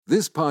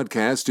This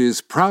podcast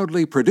is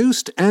proudly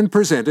produced and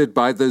presented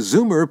by the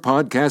Zoomer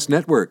Podcast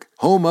Network,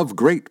 home of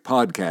great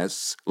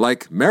podcasts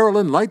like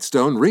Marilyn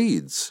Lightstone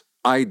Reads,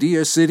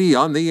 Idea City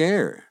on the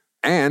Air,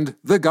 and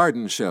The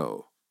Garden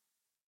Show.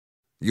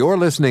 You're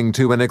listening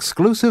to an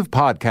exclusive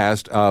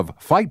podcast of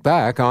Fight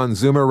Back on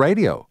Zoomer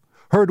Radio,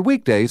 heard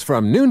weekdays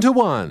from noon to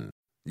 1.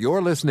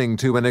 You're listening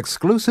to an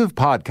exclusive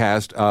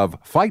podcast of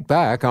Fight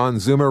Back on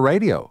Zoomer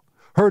Radio,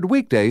 heard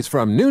weekdays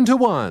from noon to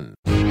 1.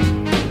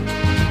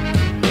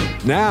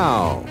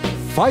 Now,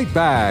 Fight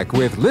Back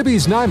with Libby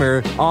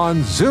Znaimer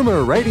on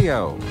Zoomer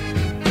Radio.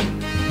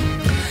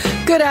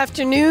 Good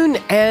afternoon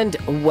and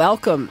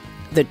welcome.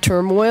 The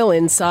turmoil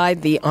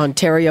inside the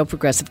Ontario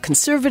Progressive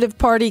Conservative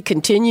Party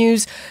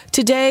continues.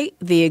 Today,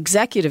 the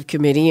executive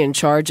committee in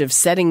charge of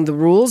setting the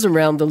rules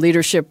around the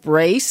leadership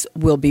race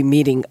will be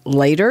meeting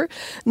later.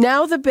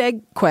 Now the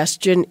big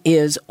question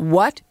is,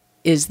 what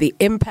is the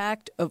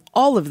impact of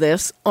all of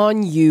this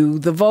on you,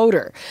 the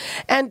voter?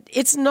 And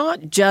it's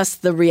not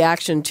just the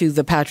reaction to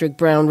the Patrick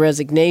Brown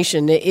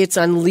resignation. It's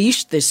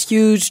unleashed this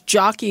huge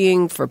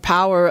jockeying for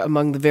power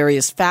among the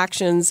various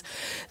factions.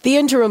 The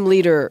interim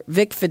leader,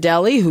 Vic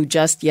Fedeli, who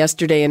just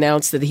yesterday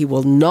announced that he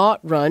will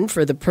not run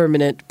for the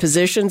permanent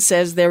position,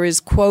 says there is,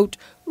 quote,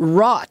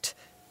 rot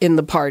in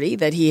the party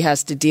that he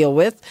has to deal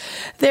with.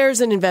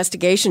 There's an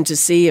investigation to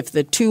see if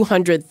the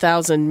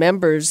 200,000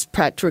 members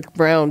Patrick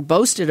Brown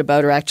boasted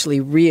about are actually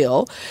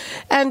real.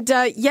 And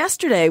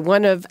yesterday,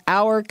 one of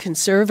our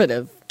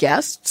conservative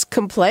guests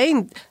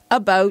complained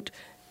about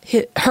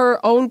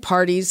her own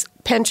party's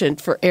penchant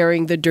for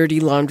airing the dirty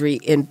laundry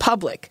in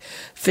public.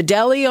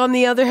 Fedeli, on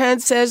the other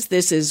hand, says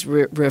this is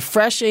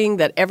refreshing,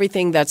 that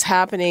everything that's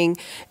happening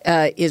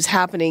is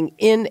happening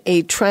in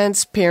a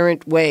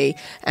transparent way.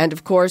 And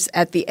of course,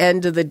 at the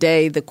end of the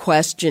day, the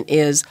question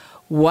is,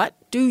 what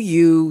do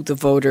you, the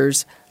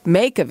voters,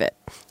 make of it?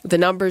 The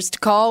numbers to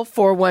call,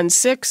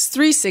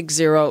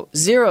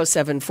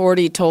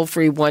 416-360-0740,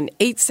 toll-free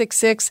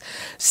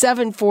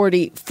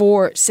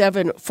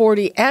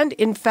 1-866-740-4740. And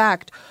in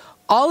fact,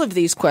 all of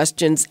these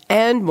questions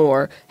and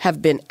more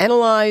have been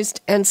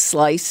analyzed and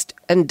sliced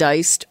and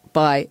diced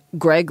by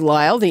Greg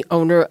Lyle, the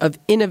owner of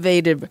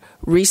Innovative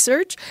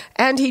Research.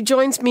 And he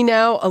joins me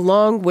now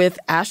along with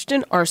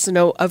Ashton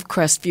Arsenault of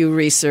Crestview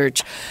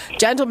Research.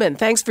 Gentlemen,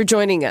 thanks for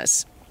joining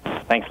us.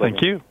 Thanks, Lynn.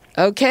 Thank you.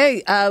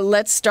 Okay,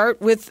 let's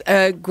start with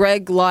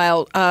Greg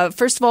Lyle.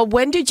 First of all,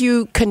 when did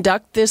you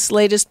conduct this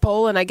latest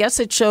poll? And I guess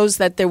it shows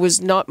that there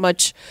was not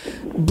much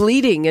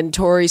bleeding in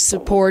Tory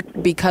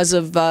support because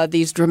of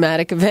these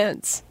dramatic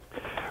events.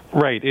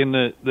 Right.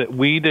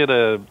 We did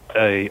a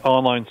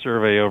online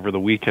survey over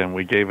the weekend.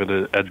 We gave it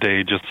a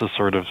day just to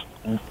sort of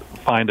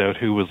find out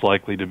who was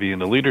likely to be in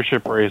the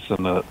leadership race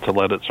and to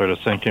let it sort of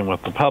sink in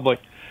with the public.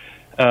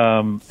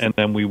 And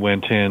then we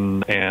went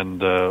in and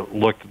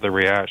looked at the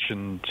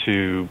reaction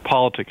to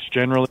politics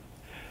generally,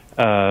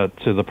 to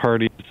the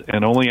parties,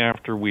 and only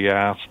after we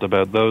asked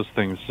about those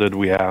things did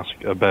we ask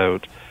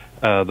about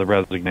the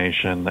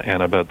resignation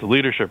and about the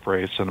leadership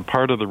race. And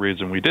part of the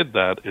reason we did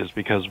that is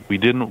because we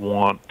didn't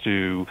want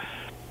to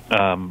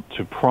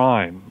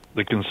prime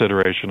the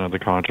consideration of the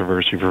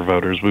controversy for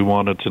voters. We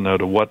wanted to know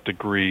to what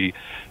degree,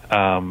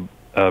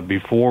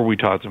 before we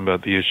talked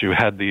about the issue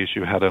had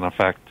an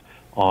effect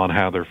on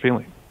how they're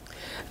feeling.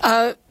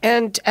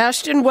 And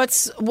Ashton,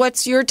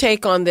 what's your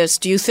take on this?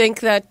 Do you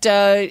think that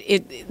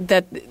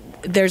that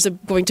there's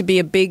going to be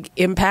a big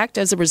impact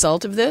as a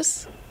result of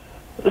this?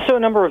 So a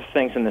number of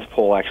things in this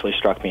poll actually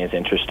struck me as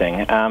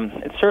interesting.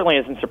 It certainly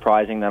isn't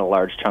surprising that a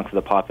large chunk of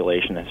the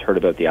population has heard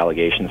about the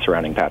allegations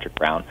surrounding Patrick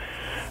Brown.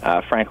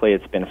 Frankly,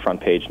 it's been front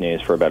page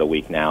news for about a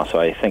week now, so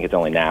I think it's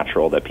only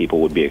natural that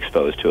people would be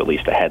exposed to at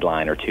least a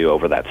headline or two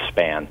over that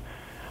span.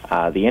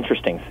 The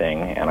interesting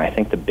thing, and I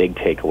think the big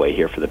takeaway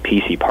here for the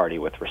PC party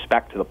with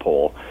respect to the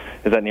poll,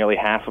 is that nearly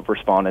half of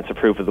respondents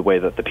approve of the way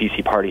that the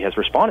PC party has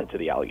responded to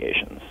the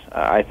allegations.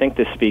 I think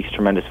this speaks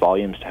tremendous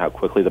volumes to how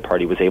quickly the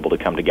party was able to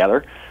come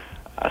together,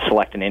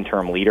 select an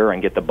interim leader,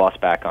 and get the bus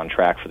back on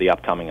track for the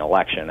upcoming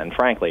election. And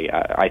frankly,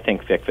 I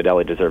think Vic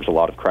Fedeli deserves a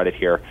lot of credit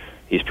here.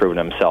 He's proven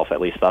himself, at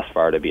least thus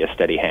far, to be a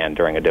steady hand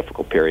during a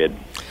difficult period.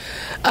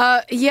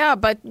 Yeah,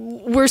 but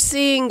we're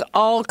seeing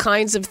all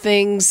kinds of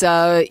things,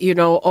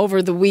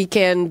 over the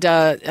weekend.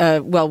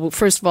 Well,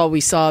 first of all, we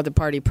saw the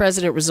party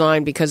president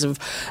resign because of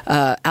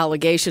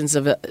allegations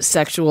of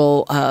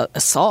sexual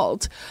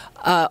assault.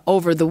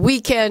 Over the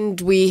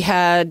weekend, we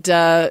had,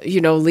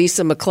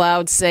 Lisa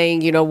MacLeod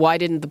saying, why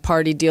didn't the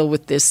party deal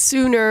with this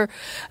sooner?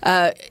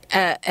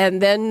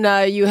 And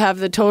then you have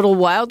the total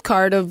wild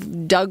card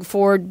of Doug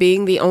Ford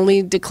being the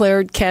only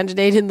declared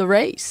candidate in the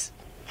race.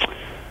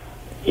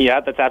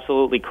 Yeah, that's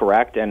absolutely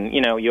correct. And,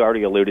 you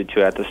already alluded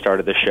to at the start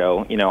of the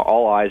show,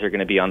 all eyes are going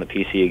to be on the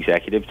PC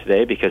executive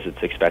today because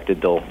it's expected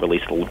they'll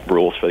release the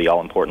rules for the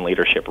all-important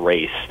leadership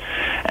race.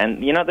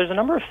 And, there's a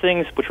number of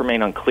things which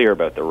remain unclear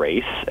about the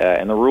race,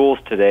 and the rules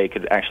today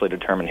could actually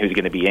determine who's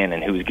going to be in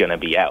and who's going to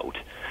be out.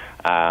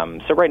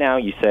 So right now,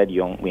 you said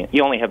you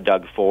only have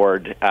Doug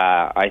Ford.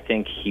 I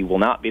think he will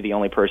not be the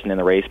only person in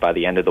the race by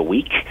the end of the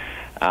week.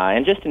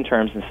 And just in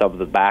terms of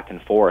the back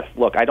and forth,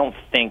 look, I don't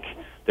think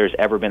there's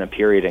ever been a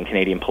period in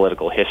Canadian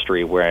political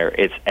history where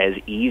it's as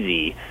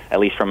easy, at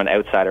least from an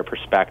outsider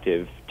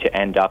perspective, to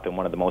end up in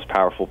one of the most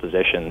powerful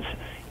positions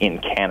in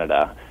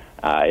Canada.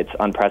 It's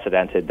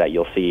unprecedented that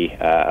you'll see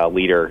a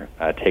leader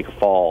take a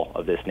fall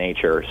of this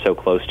nature so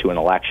close to an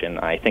election.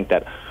 I think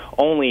that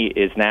only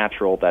is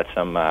natural that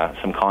some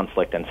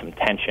conflict and some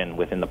tension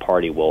within the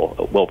party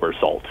will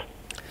result.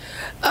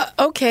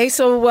 Okay,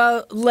 so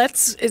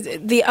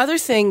the other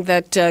thing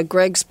that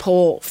Greg's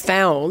poll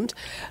found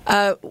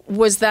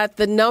was that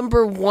the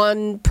number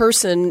one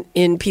person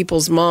in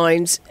people's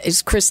minds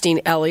is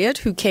Christine Elliott,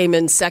 who came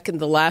in second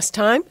the last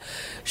time.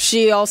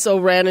 She also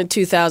ran in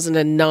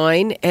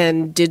 2009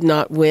 and did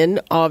not win,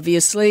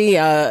 obviously.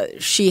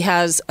 She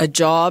has a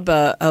job,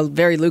 a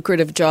very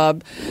lucrative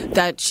job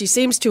that she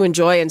seems to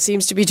enjoy and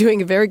seems to be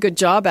doing a very good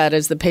job at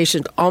as the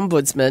patient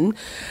ombudsman.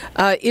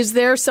 Is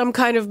there some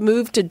kind of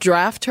move to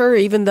draft her,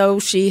 even though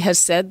she has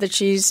said that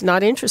she's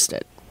not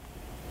interested?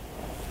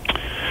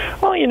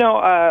 Well,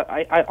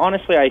 I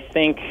honestly, I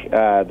think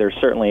there's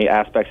certainly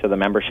aspects of the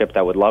membership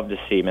that would love to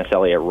see Miss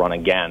Elliott run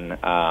again.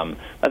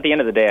 At the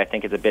end of the day, I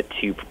think it's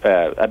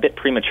a bit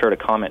premature to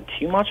comment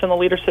too much on the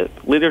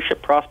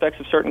leadership prospects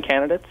of certain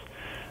candidates.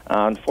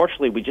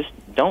 Unfortunately, we just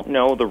don't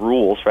know the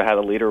rules for how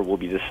the leader will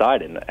be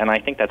decided, and I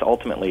think that's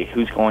ultimately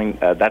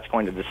that's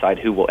going to decide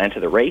who will enter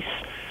the race.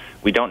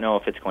 We don't know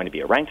if it's going to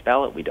be a ranked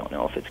ballot. We don't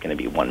know if it's going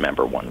to be one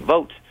member, one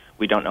vote.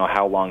 We don't know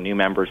how long new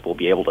members will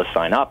be able to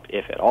sign up,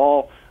 if at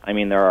all. I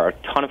mean, there are a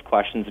ton of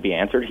questions to be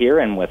answered here,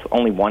 and with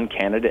only one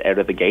candidate out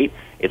of the gate,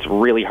 it's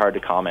really hard to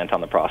comment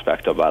on the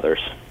prospect of others.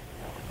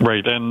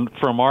 Right, and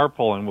from our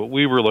polling, what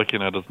we were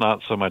looking at is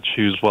not so much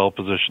who's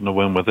well-positioned to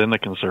win within the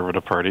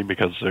Conservative Party,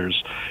 because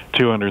there's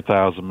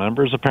 200,000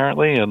 members,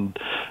 apparently, and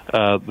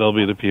they'll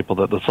be the people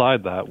that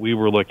decide that. We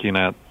were looking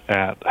at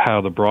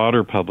how the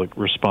broader public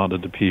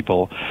responded to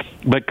people.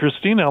 But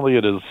Christine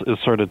Elliott is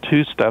sort of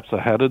two steps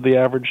ahead of the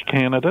average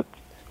candidate.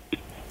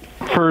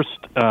 First,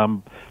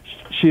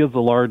 she has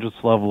the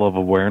largest level of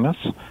awareness.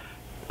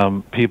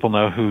 People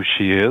know who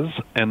she is.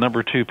 And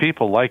number two,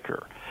 people like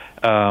her.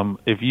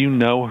 If you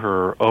know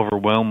her,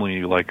 overwhelmingly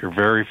you like her.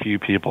 Very few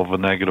people have a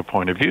negative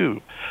point of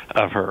view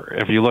of her.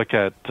 If you look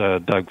at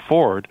Doug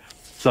Ford's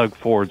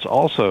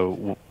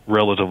also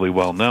relatively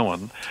well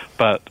known,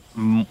 but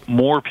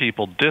more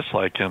people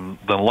dislike him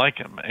than like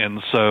him,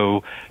 and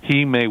so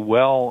he may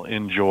well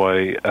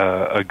enjoy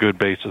a good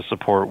base of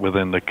support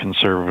within the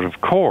Conservative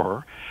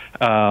core.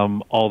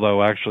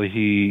 Although actually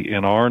he,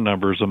 in our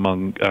numbers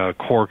among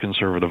core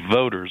Conservative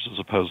voters as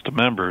opposed to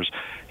members,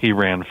 he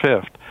ran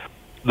fifth.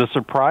 The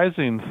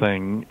surprising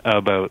thing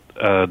about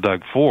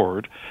Doug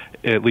Ford,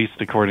 at least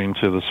according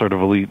to the sort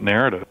of elite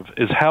narrative,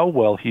 is how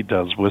well he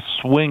does with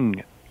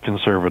swing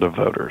Conservative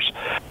voters.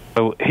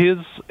 So his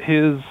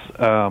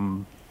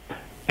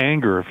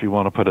anger, if you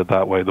want to put it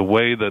that way, the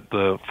way that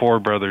the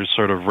Ford brothers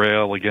sort of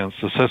rail against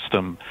the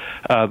system,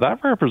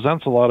 that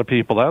represents a lot of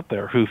people out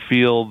there who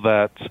feel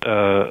that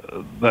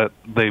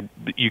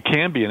you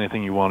can be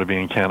anything you want to be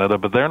in Canada,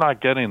 but they're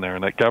not getting there,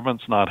 and that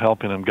government's not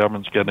helping them.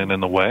 Government's getting in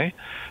the way.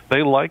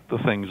 They like the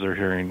things they're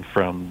hearing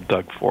from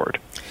Doug Ford.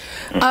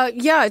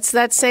 Yeah, it's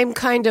that same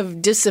kind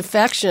of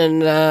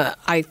disaffection,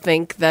 I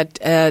think,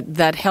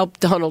 that helped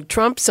Donald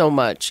Trump so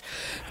much.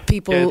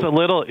 People,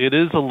 it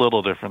is a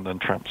little different than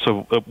Trump.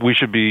 So we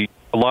should be.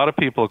 A lot of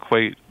people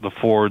equate the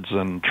Fords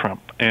and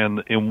Trump,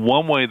 and in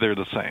one way they're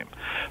the same.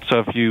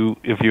 So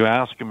if you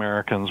ask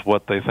Americans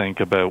what they think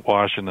about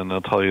Washington,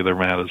 they'll tell you they're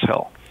mad as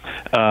hell.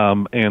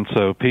 And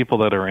so people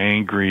that are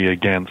angry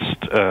against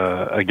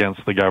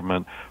the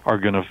government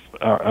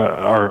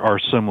are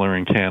similar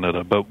in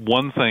Canada. But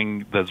one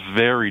thing that's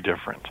very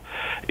different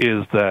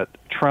is that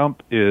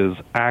Trump is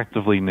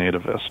actively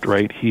nativist,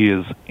 right? He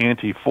is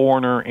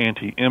anti-foreigner,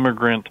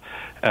 anti-immigrant,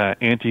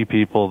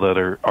 anti-people that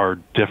are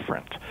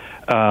different.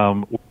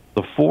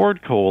 The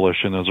Ford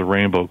coalition is a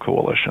rainbow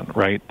coalition,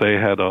 right? They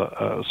had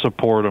a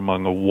support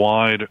among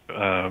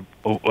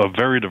a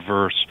very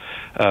diverse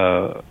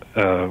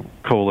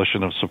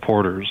coalition of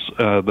supporters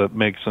that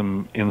makes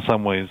them, in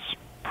some ways,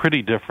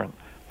 pretty different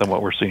than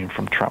what we're seeing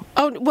from Trump.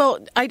 Oh, well,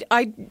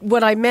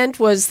 what I meant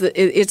was that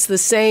it's the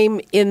same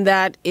in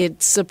that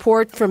it's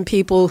support from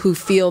people who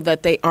feel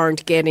that they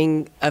aren't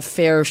getting a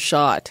fair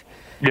shot.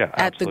 Yeah,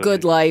 at the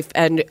good life,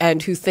 and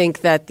who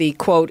think that the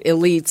quote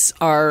elites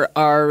are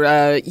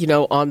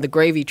on the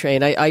gravy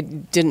train. I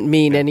didn't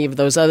mean any of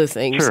those other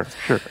things.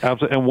 Sure,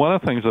 absolutely. And one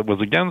of the things that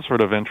was again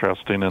sort of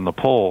interesting in the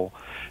poll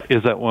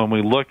is that when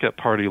we look at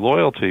party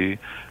loyalty,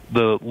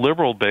 the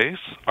liberal base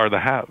are the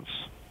haves.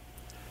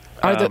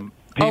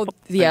 People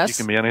think you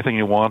can be anything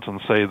you want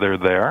and say they're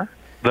there.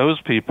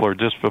 Those people are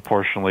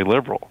disproportionately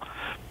liberal.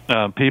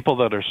 People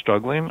that are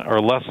struggling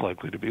are less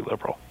likely to be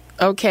liberal.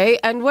 Okay,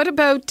 and what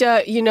about,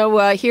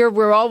 here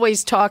we're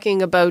always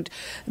talking about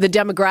the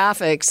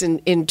demographics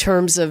in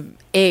terms of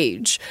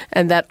age,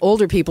 and that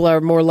older people are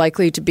more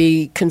likely to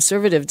be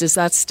conservative. Does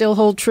that still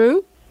hold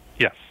true?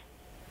 Yes.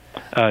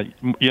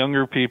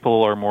 Younger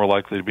people are more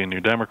likely to be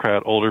New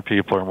Democrat. Older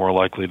people are more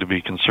likely to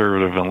be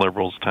Conservative, and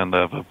Liberals tend to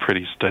have a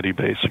pretty steady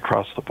base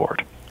across the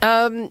board.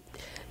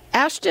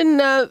 Ashton,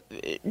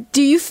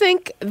 do you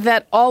think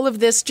that all of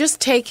this,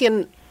 just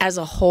taken as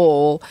a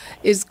whole,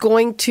 is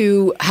going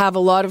to have a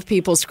lot of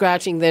people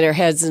scratching their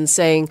heads and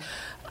saying,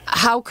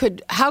 how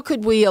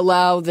could we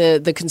allow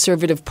the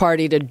Conservative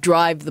Party to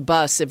drive the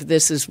bus if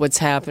this is what's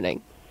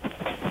happening?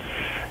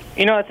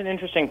 That's an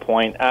interesting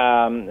point.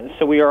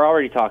 So we are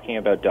already talking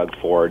about Doug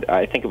Ford.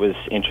 I think it was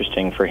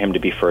interesting for him to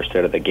be first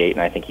out of the gate,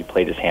 and I think he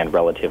played his hand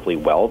relatively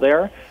well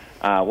there.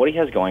 What he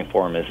has going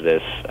for him is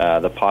this.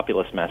 The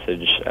populist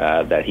message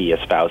that he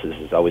espouses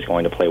is always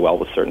going to play well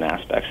with certain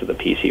aspects of the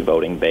PC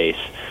voting base.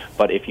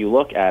 But if you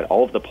look at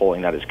all of the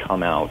polling that has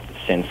come out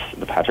since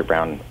the Patrick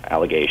Brown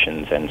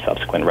allegations and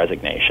subsequent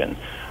resignation,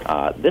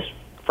 this,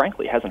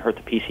 frankly, hasn't hurt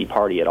the PC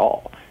party at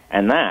all.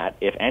 And that,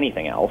 if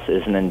anything else,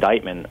 is an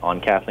indictment on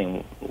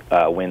Kathleen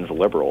Wynne's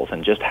Liberals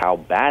and just how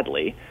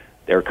badly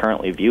they're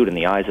currently viewed in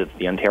the eyes of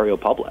the Ontario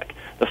public.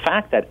 The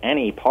fact that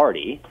any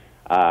party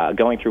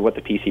going through what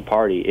the PC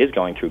party is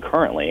going through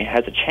currently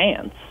has a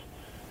chance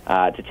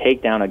to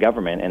take down a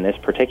government in this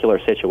particular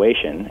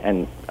situation,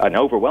 and an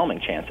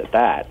overwhelming chance at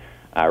that,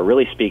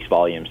 really speaks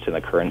volumes to the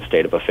current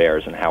state of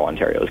affairs and how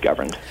Ontario is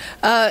governed.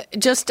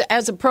 Just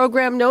as a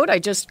program note, I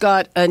just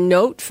got a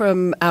note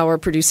from our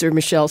producer,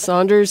 Michelle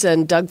Saunders,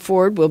 and Doug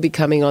Ford will be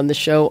coming on the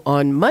show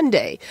on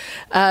Monday.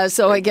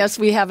 So I guess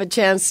we have a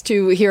chance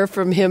to hear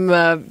from him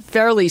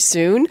fairly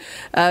soon.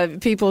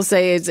 People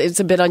say it's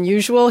a bit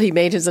unusual. He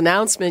made his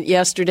announcement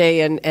yesterday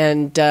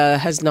and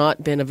has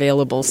not been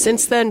available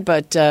since then,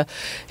 but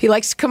he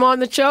likes to come on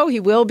the show.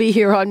 He will be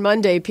here on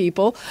Monday,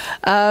 people.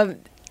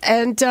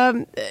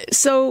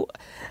 So,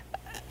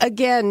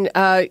 again,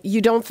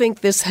 you don't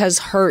think this has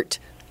hurt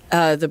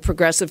the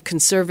progressive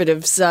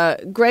Conservatives.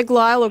 Greg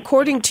Lyle,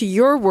 according to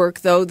your work,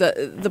 though,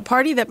 the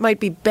party that might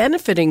be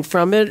benefiting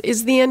from it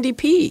is the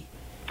NDP.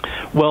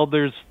 Well,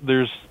 there's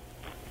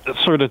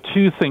sort of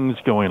two things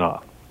going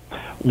on.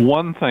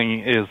 One thing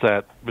is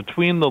that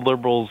between the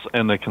Liberals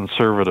and the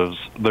Conservatives,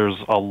 there's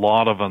a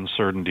lot of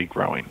uncertainty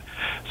growing.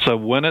 So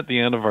when at the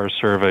end of our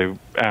survey,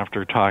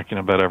 after talking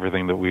about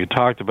everything that we had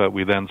talked about,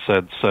 we then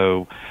said,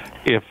 so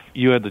if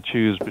you had to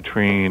choose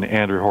between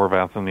Andrew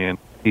Horwath and the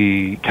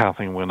NDP,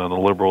 Kathleen Wynne and the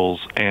Liberals,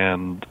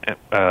 and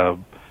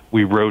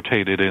we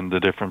rotated in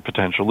the different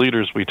potential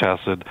leaders, we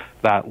tested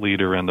that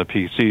leader and the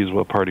PCs,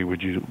 what party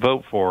would you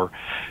vote for?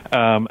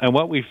 And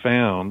what we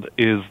found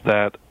is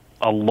that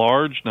a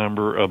large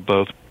number of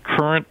both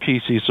current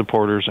PC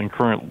supporters and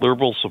current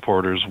Liberal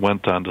supporters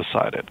went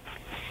undecided.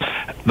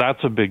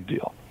 That's a big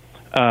deal.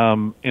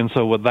 And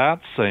so what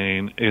that's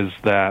saying is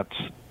that,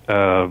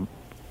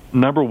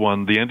 number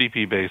one, the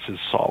NDP base is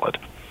solid.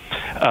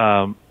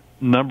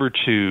 Number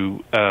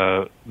two,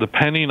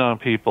 depending on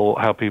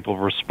how people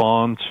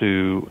respond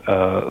to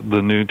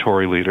the new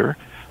Tory leader,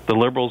 the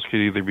Liberals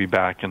could either be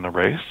back in the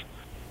race,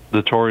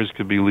 the Tories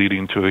could be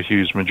leading to a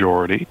huge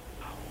majority,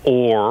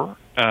 or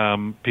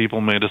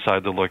people may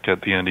decide to look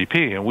at the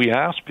NDP. And we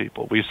asked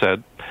people, we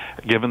said,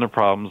 given the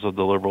problems of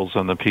the Liberals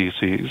and the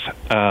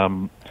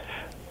PCs,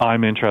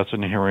 I'm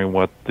interested in hearing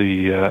what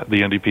the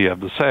NDP have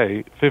to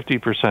say.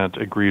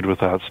 50% agreed with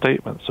that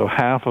statement. So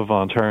half of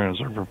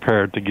Ontarians are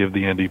prepared to give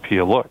the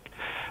NDP a look.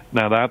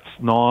 Now, that's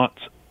not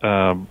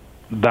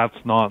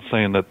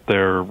saying that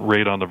they're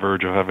right on the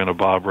verge of having a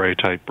Bob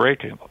Rae-type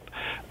break-in.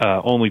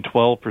 Only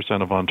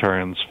 12% of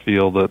Ontarians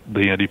feel that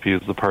the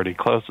NDP is the party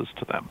closest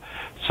to them.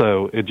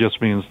 So it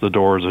just means the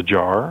door is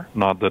ajar,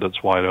 not that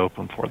it's wide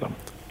open for them.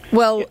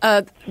 Well,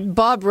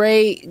 Bob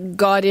Rae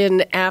got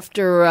in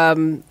after,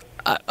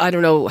 I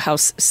don't know how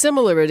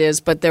similar it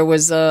is, but there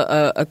was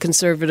a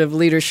Conservative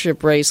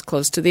leadership race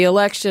close to the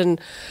election.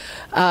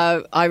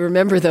 I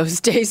remember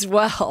those days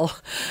well.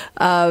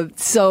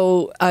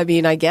 So, I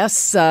mean, I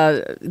guess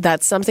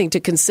that's something to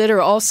consider.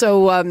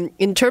 Also,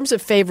 in terms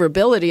of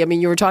favorability, I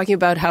mean, you were talking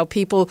about how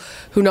people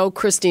who know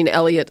Christine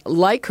Elliott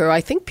like her.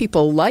 I think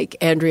people like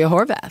Andrea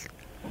Horwath.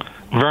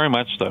 Very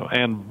much so.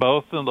 And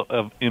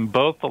in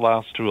both the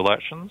last two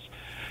elections,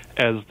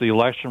 as the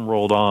election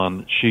rolled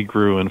on, she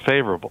grew in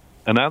favorable.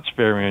 And that's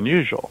very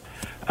unusual.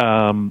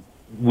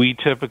 We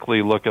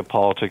typically look at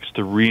politics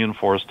to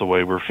reinforce the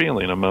way we're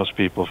feeling, and most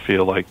people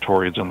feel like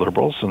Tories and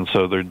Liberals, and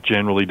so they're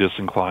generally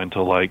disinclined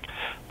to like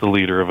the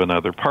leader of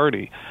another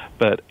party.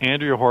 But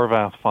Andrea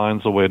Horwath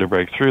finds a way to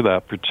break through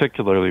that,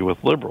 particularly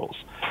with Liberals.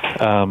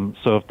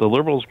 So if the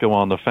Liberals go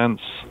on the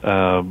fence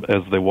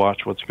as they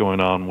watch what's going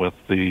on with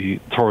the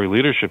Tory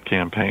leadership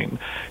campaign,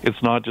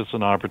 it's not just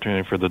an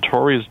opportunity for the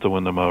Tories to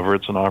win them over,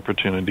 it's an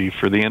opportunity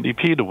for the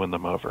NDP to win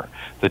them over.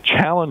 The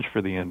challenge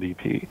for the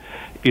NDP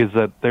is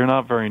that they're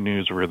not very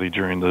newsworthy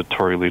during the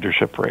Tory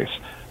leadership race.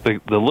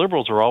 The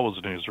Liberals are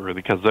always newsworthy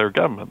because they're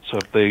government. So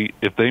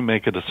if they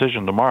make a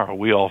decision tomorrow,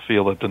 we all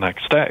feel it the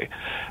next day.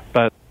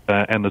 But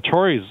and the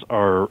Tories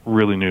are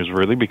really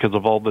newsworthy because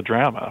of all the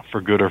drama,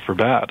 for good or for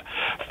bad.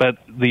 But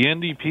the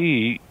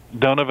NDP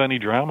don't have any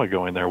drama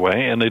going their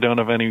way, and they don't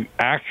have any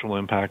actual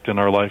impact in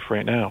our life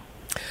right now.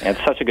 And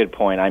it's such a good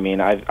point. I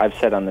mean, I've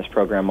said on this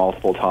program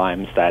multiple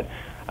times that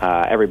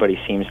everybody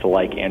seems to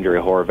like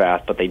Andrea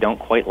Horwath, but they don't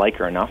quite like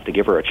her enough to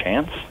give her a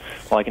chance.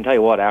 Well, I can tell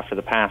you what, after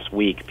the past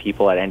week,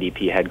 people at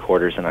NDP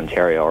headquarters in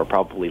Ontario are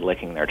probably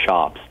licking their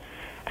chops.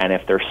 And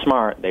if they're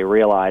smart, they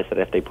realize that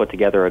if they put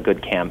together a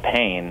good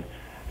campaign,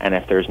 and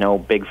if there's no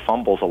big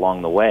fumbles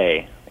along the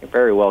way, they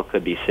very well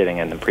could be sitting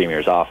in the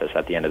Premier's office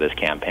at the end of this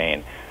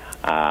campaign.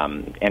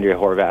 Andrea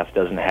Horwath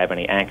doesn't have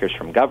any anchors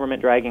from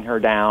government dragging her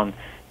down.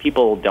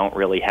 People don't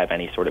really have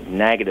any sort of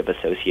negative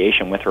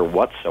association with her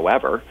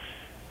whatsoever.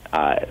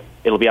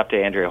 It'll be up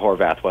to Andrea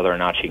Horwath whether or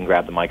not she can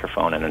grab the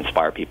microphone and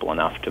inspire people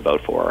enough to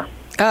vote for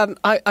her.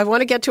 I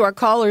want to get to our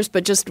callers,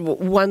 but just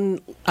one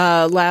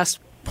last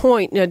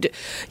point.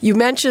 You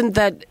mentioned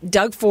that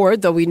Doug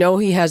Ford, though we know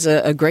he has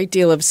a great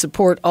deal of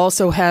support,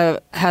 also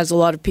has a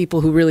lot of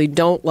people who really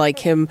don't like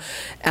him.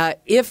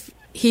 If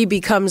he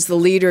becomes the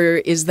leader,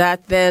 is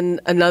that then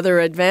another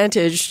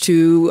advantage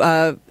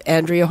to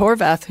Andrea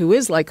Horwath, who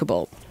is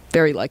likable,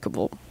 very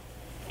likable?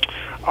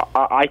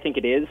 I think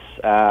it is,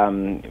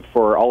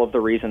 for all of the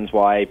reasons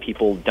why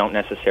people don't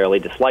necessarily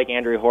dislike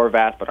Andrea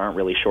Horwath but aren't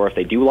really sure if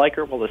they do like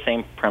her. Well, the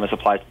same premise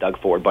applies to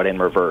Doug Ford, but in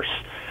reverse.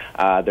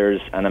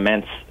 There's an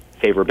immense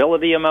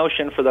favorability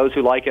emotion for those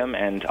who like him,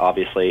 and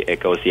obviously it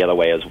goes the other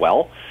way as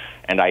well.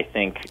 And I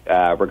think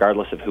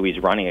regardless of who he's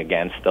running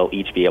against, they'll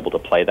each be able to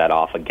play that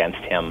off against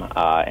him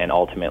and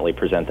ultimately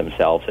present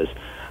themselves as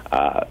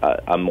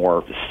a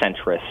more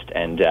centrist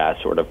and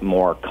sort of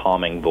more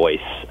calming voice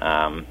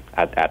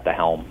at the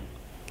helm.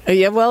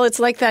 Yeah, well, it's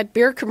like that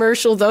beer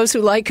commercial, those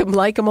who like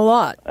him a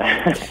lot.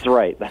 That's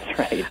right.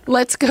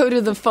 Let's go to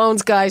the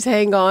phones, guys.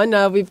 Hang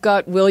on. We've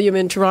got William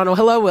in Toronto.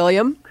 Hello,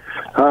 William.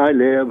 Hi,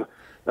 Liv.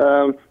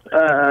 I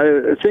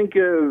think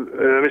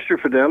Mr.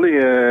 Fedeli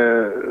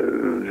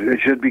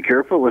should be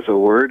careful with the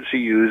words he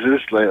uses,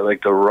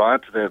 like the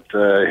rot that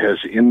has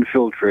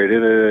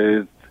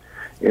infiltrated.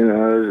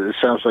 It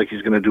sounds like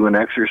he's going to do an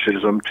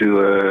exorcism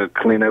to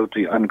clean out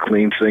the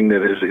unclean thing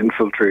that has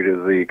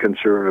infiltrated the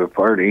Conservative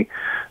Party.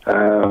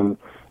 With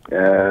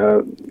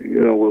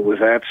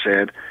that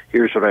said,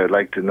 here's what I'd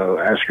like to know.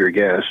 Ask your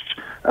guests: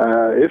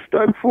 if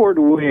Doug Ford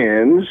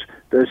wins,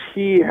 does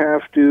he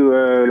have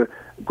to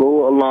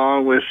go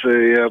along with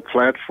a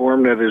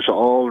platform that is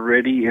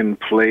already in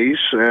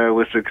place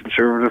with the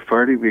Conservative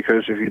Party?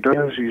 Because if he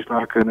does, he's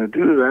not going to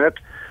do that,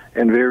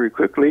 and very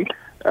quickly.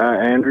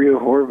 Andrea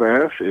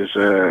Horwath is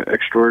an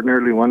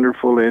extraordinarily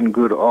wonderful and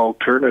good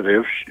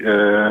alternative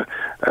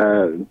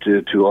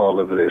to all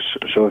of this.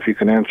 So if you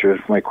can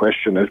answer my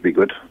question, that'd be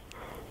good.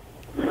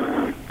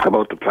 How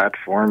about the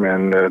platform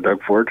and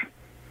Doug Ford?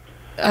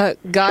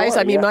 Guys,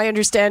 sure, my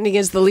understanding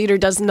is the leader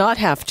does not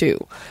have to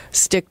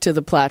stick to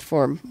the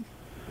platform.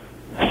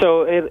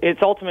 So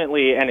it's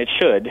ultimately, and it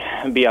should,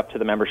 be up to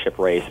the membership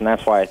race, and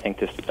that's why I think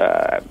this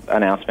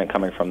announcement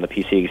coming from the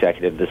PC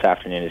executive this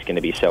afternoon is going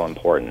to be so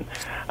important.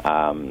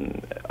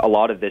 A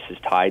lot of this is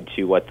tied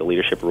to what the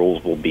leadership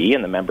rules will be,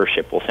 and the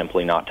membership will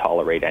simply not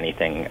tolerate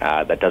anything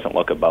that doesn't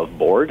look above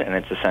board, and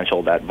it's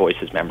essential that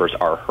Voices members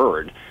are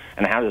heard.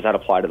 And how does that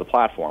apply to the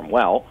platform?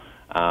 Well,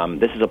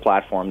 this is a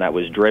platform that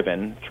was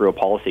driven through a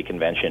policy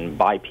convention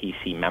by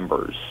PC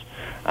members.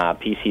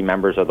 PC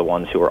members are the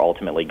ones who are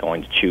ultimately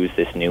going to choose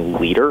this new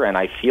leader, and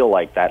I feel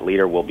like that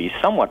leader will be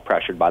somewhat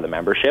pressured by the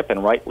membership,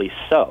 and rightly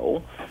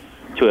so,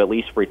 to at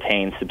least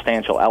retain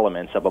substantial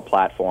elements of a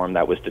platform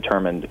that was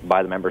determined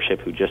by the membership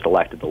who just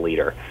elected the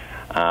leader.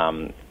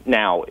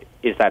 Now,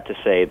 is that to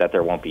say that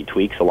there won't be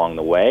tweaks along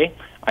the way?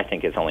 I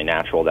think it's only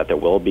natural that there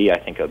will be. I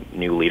think a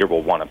new leader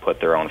will want to put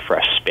their own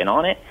fresh spin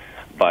on it,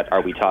 but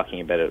are we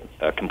talking about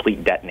a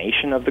complete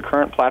detonation of the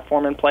current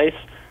platform in place?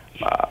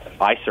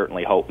 I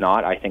certainly hope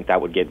not. I think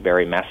that would get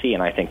very messy,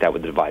 and I think that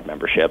would divide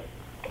membership.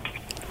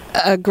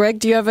 Greg,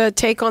 do you have a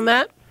take on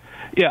that?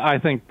 Yeah, I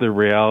think the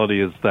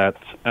reality is that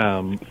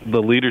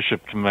the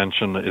leadership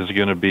convention is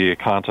going to be a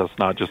contest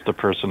not just of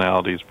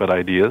personalities but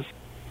ideas,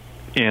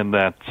 and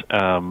that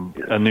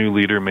a new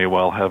leader may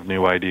well have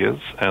new ideas,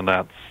 and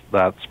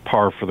that's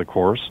par for the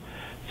course.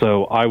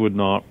 So I would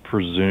not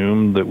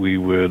presume that we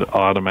would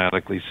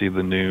automatically see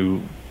the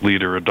new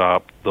leader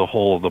adopt the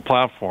whole of the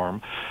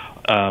platform.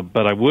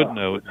 But I would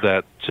note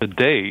that to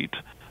date,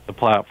 the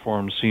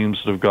platform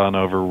seems to have gone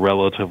over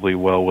relatively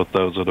well with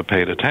those that have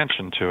paid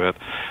attention to it.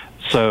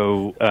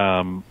 So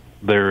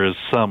there is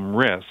some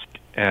risk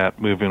at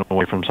moving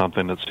away from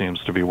something that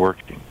seems to be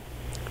working.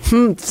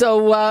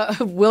 So,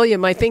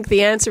 William, I think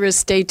the answer is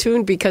stay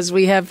tuned because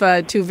we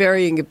have two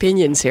varying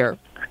opinions here.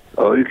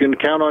 Oh, you can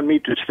count on me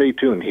to stay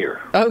tuned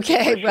here.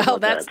 Okay, well,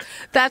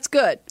 that's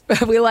good.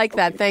 We like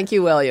that. Thank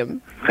you,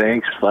 William.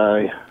 Thanks.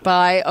 Bye.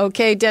 Bye.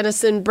 Okay,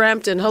 Dennis in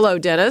Brampton. Hello,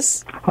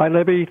 Dennis. Hi,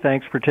 Libby.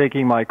 Thanks for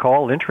taking my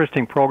call.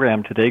 Interesting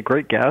program today.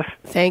 Great guest.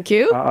 Thank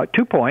you.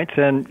 2 points,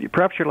 and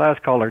perhaps your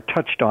last caller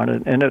touched on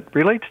it, and it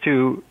relates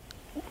to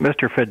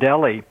Mr.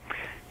 Fedeli.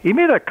 He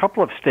made a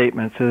couple of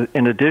statements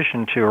in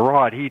addition to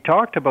Rod. He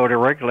talked about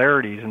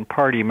irregularities in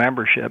party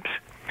memberships.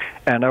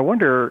 And I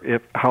wonder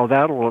how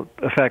that will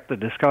affect the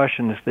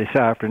discussions this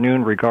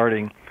afternoon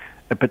regarding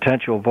a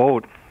potential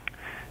vote.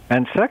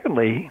 And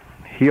secondly,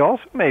 he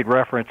also made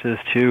references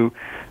to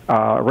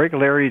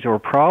irregularities or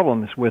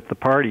problems with the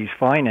party's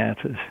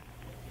finances.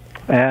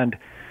 And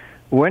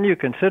when you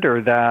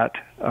consider that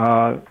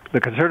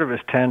the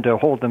Conservatives tend to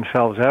hold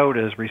themselves out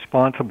as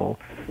responsible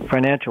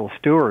financial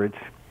stewards,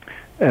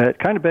 it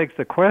kind of begs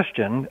the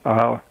question,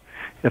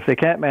 if they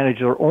can't manage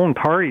their own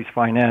party's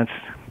finances,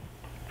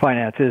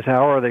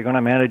 how are they going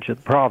to manage the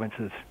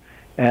provinces?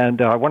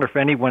 And I wonder if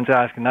anyone's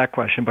asking that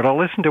question, but I'll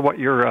listen to what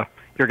your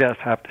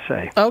guests have to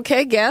say.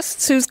 Okay,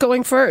 guests, who's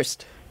going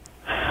first?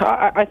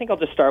 I think I'll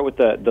just start with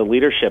the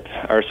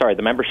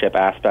membership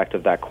aspect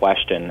of that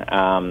question.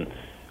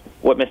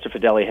 What Mr.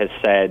 Fedeli has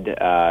said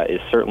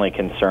is certainly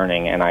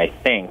concerning, and I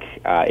think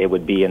it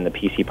would be in the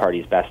PC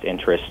Party's best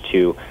interest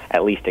to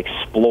at least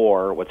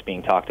explore what's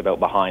being talked about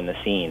behind the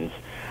scenes.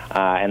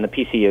 And the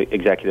PC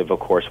executive, of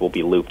course, will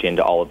be looped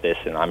into all of this,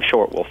 and I'm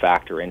sure it will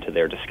factor into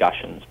their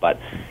discussions. But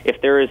if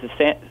there is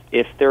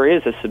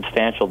a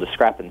substantial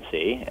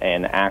discrepancy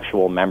in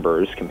actual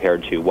members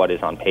compared to what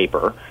is on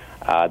paper,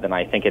 then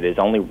I think it is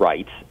only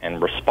right and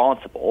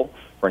responsible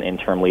for an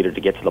interim leader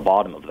to get to the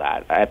bottom of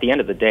that. At the end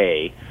of the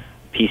day,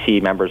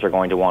 PC members are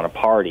going to want a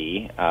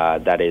party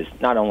that is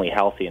not only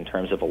healthy in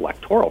terms of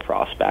electoral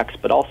prospects,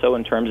 but also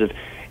in terms of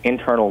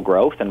internal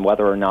growth and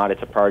whether or not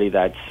it's a party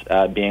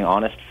that's being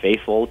honest,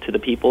 faithful to the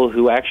people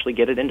who actually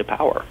get it into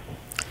power.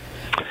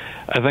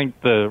 I think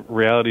the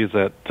reality is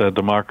that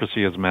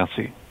democracy is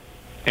messy,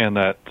 and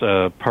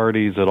that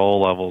parties at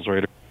all levels,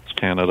 right across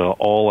Canada,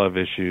 all have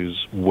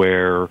issues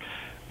where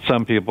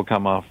some people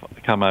come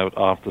out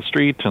off the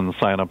street and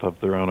sign up of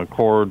their own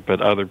accord, but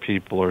other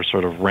people are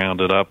sort of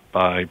rounded up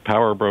by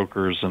power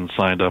brokers and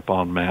signed up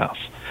en masse.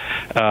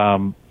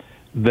 And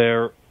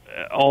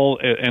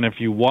if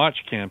you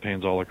watch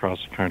campaigns all across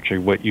the country,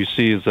 what you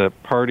see is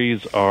that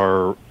parties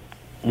are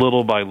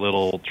little by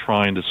little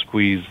trying to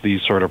squeeze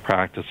these sort of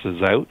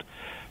practices out.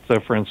 So,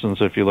 for instance,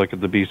 if you look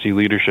at the BC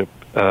leadership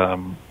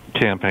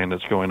campaign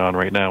that's going on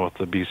right now with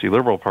the BC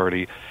Liberal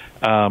Party,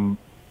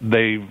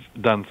 they've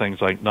done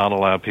things like not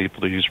allow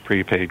people to use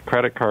prepaid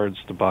credit cards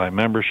to buy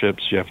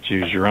memberships. You have to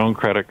use your own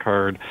credit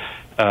card.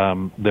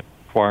 They're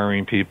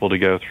requiring people to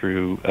go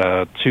through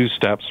 2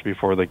 steps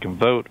before they can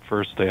vote.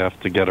 First, they have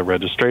to get a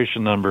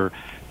registration number.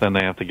 Then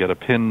they have to get a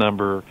PIN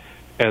number.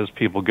 As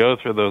people go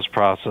through those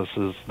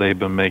processes, they've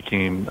been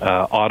making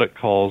audit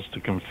calls to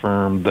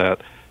confirm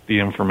that the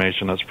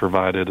information that's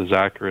provided is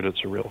accurate.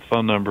 It's a real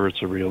phone number.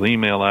 It's a real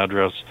email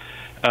address.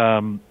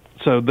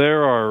 So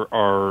there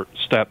are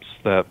steps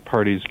that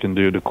parties can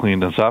do to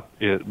clean this up.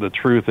 The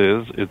truth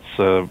is, it's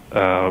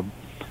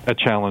a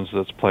challenge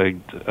that's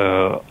plagued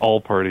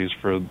all parties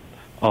for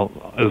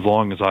as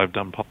long as I've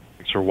done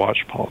politics or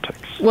watched politics.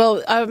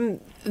 Well,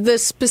 the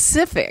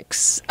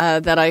specifics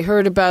that I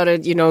heard about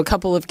it, a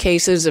couple of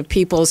cases of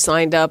people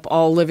signed up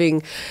all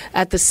living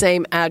at the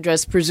same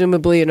address,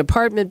 presumably an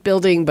apartment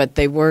building, but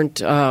they weren't,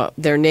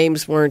 their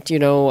names weren't,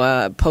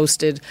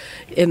 posted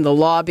in the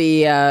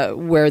lobby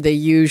where they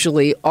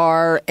usually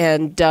are.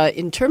 And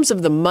in terms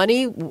of the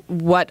money,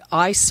 what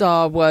I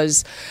saw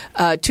was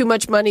too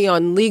much money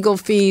on legal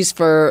fees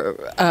for,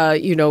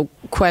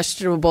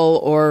 questionable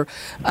or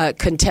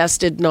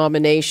contested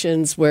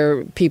nominations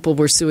where people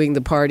were suing the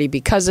party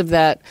because of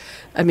that.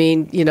 I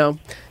mean,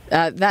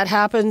 that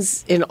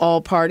happens in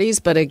all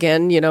parties, but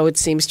again, it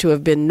seems to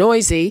have been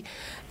noisy.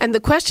 And the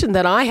question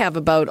that I have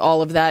about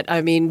all of that,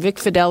 I mean, Vic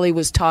Fedeli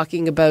was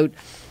talking about,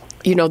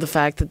 the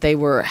fact that they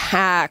were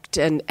hacked,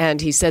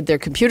 and he said their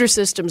computer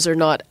systems are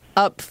not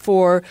up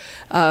for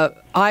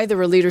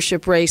either a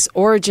leadership race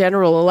or a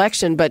general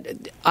election.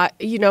 But,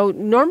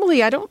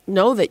 normally I don't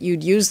know that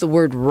you'd use the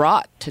word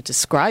rot to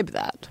describe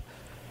that.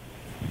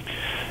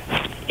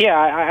 Yeah,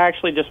 I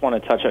actually just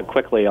want to touch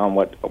quickly on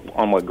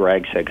what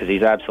Greg said, because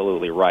he's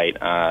absolutely right.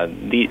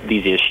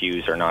 These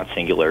issues are not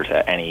singular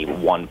to any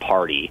one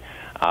party,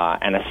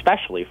 and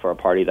especially for a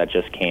party that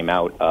just came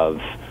out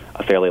of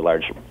a fairly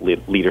large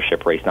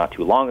leadership race not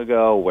too long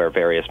ago where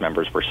various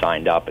members were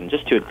signed up. And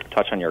just to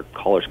touch on your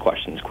caller's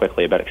questions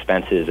quickly about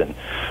expenses and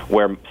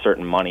where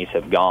certain monies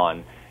have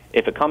gone,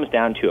 if it comes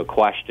down to a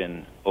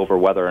question over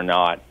whether or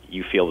not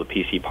you feel the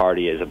PC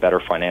Party is a better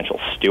financial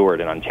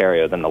steward in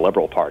Ontario than the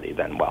Liberal Party,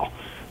 then, well,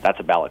 that's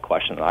a valid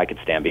question that I could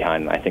stand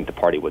behind, and I think the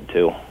party would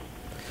too.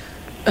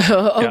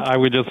 Yeah, I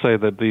would just say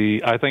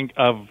that I think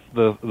of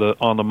the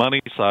on the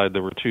money side,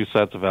 there were 2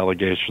 sets of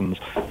allegations.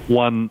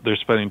 One, they're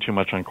spending too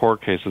much on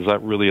court cases.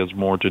 That really has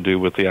more to do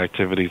with the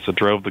activities that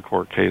drove the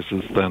court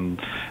cases than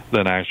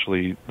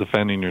actually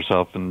defending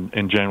yourself.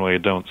 And generally, I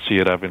don't see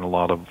it having a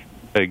lot of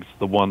legs.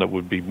 The one that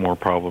would be more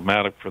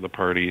problematic for the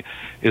party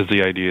is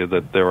the idea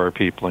that there are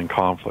people in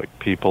conflict,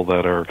 people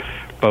that are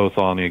both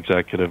on the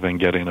executive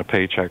and getting a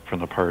paycheck from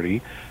the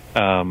party.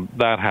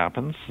 That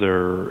happens.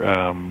 There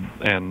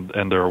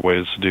and there are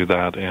ways to do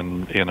that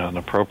in an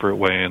appropriate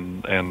way,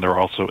 and there are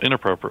also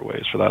inappropriate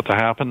ways for that to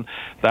happen.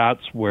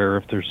 That's where,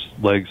 if there's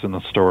legs in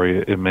the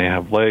story, it may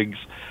have legs.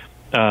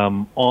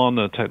 On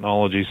the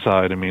technology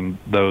side, I mean,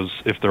 those,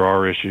 if there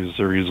are issues,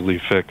 they're easily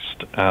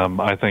fixed.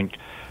 I think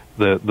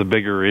the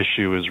bigger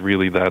issue is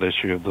really that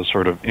issue of the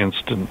sort of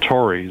instant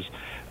Tories,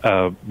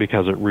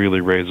 because it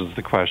really raises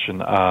the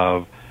question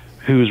of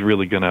who's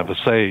really going to have a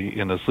say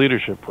in this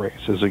leadership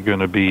race. Is it going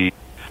to be,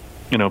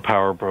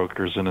 power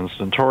brokers and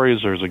instant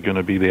Tories, or is it going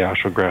to be the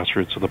actual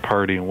grassroots of the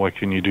party, and what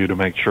can you do to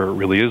make sure it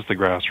really is the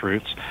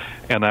grassroots?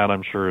 And that,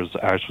 I'm sure, is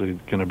actually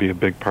going to be a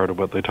big part of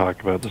what they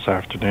talk about this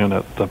afternoon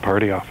at the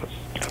party office.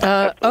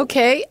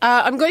 Okay.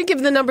 I'm going to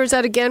give the numbers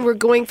out again. We're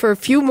going for a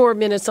few more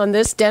minutes on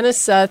this.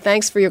 Dennis,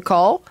 thanks for your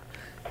call.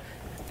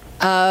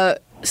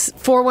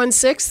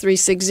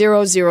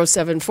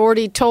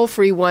 416-360-0740,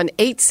 toll-free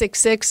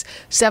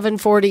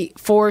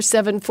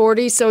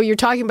 1-866-740-4740. So you're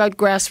talking about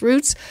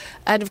grassroots,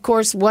 and of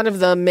course one of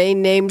the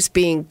main names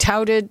being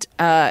touted,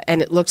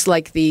 and it looks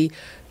like the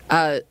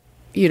what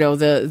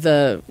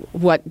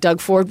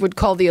Doug Ford would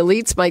call the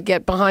elites might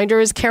get behind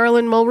her, is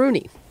Carolyn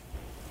Mulroney.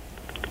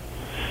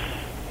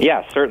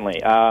 Yeah,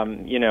 certainly.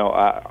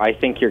 I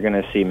think you're going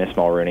to see Miss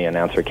Mulroney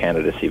announce her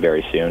candidacy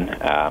very soon.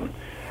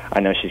 I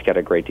know she's got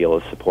a great deal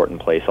of support in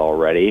place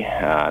already,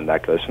 and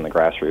that goes from the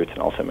grassroots, and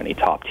also many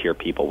top-tier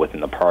people within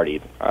the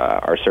party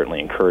are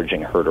certainly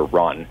encouraging her to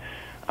run.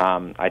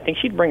 I think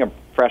she'd bring a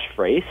fresh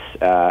face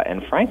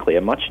and, frankly,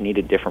 a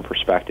much-needed different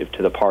perspective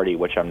to the party,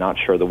 which I'm not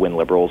sure the Wynne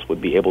Liberals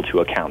would be able to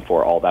account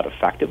for all that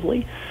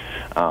effectively.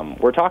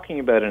 We're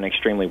talking about an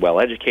extremely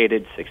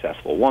well-educated,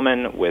 successful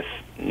woman with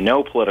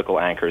no political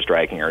anchors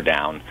dragging her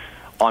down.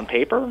 On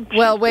paper?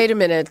 Well, wait a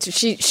minute.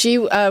 She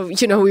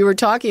we were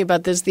talking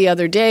about this the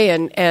other day,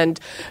 and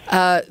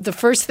the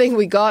first thing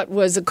we got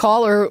was a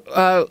caller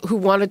who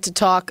wanted to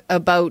talk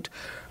about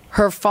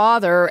her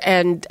father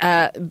and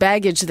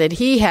baggage that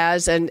he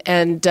has, and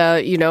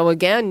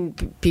again,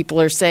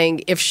 people are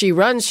saying if she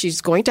runs, she's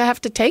going to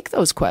have to take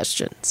those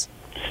questions.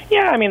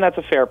 Yeah, I mean, that's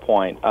a fair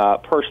point.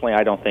 Personally,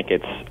 I don't think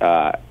it's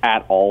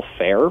at all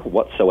fair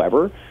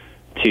whatsoever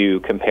to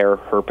compare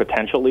her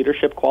potential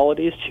leadership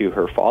qualities to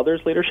her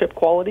father's leadership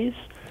qualities.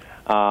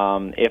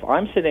 If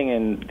I'm sitting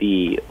in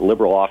the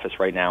Liberal office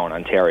right now in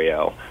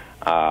Ontario,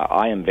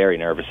 I am very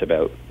nervous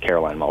about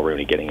Caroline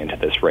Mulroney getting into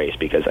this race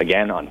because,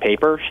 again, on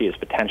paper, she is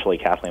potentially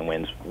Kathleen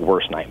Wynne's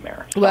worst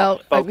nightmare. Well,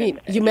 I mean,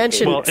 you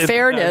mentioned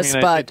fairness,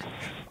 but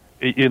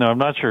I'm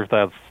not sure if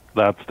that's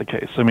the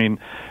case. I mean,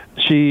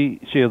 she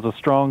has a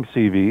strong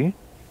CV,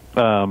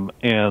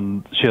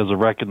 and she has a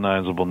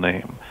recognizable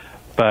name.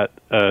 But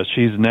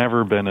she's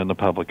never been in the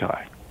public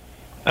eye,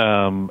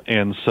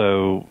 and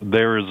so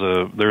there's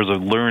a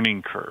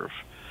learning curve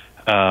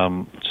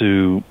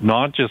to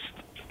not just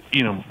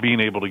being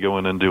able to go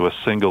in and do a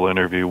single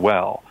interview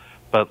well,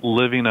 but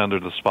living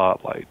under the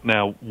spotlight.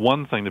 Now,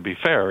 one thing to be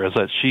fair is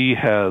that she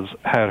has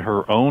had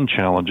her own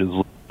challenges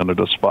under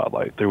the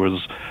spotlight. There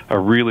was a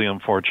really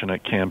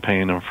unfortunate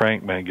campaign in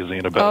Frank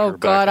magazine about her. Oh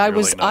God, I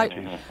was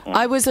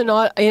an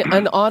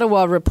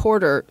Ottawa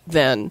reporter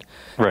then.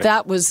 Right.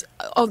 That was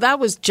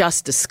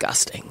just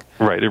disgusting.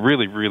 Right, it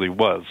really, really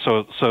was.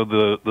 So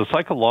the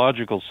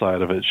psychological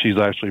side of it, she's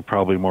actually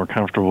probably more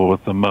comfortable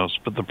with than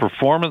most. But the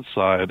performance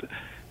side,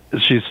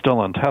 she's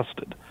still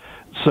untested.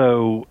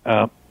 So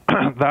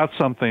that's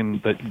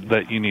something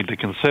that you need to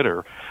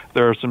consider.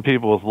 There are some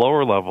people with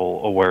lower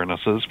level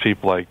awarenesses,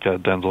 people like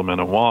Denzel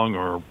Minnan-Wong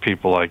or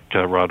people like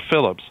Rod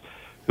Phillips,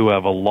 who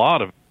have a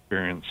lot of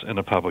experience in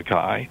the public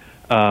eye,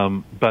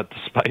 but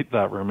despite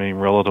that remain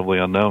relatively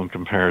unknown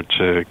compared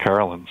to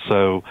Carolyn.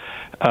 So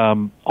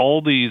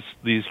all these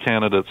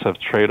candidates have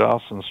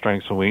trade-offs and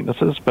strengths and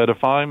weaknesses, but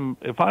if I'm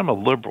a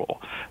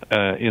Liberal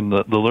in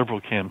the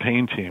Liberal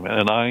campaign team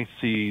and I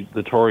see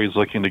the Tories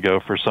looking to go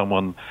for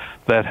someone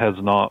that has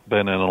not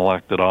been in an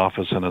elected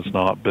office and has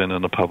not been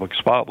in the public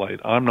spotlight,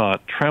 I'm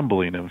not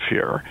trembling in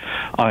fear.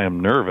 I am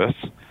nervous,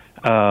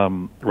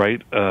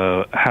 right?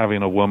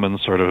 Having a woman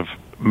sort of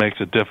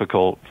makes it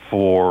difficult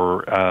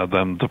for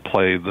them to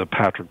play the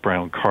Patrick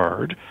Brown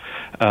card,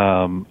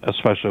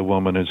 especially a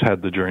woman who's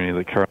had the journey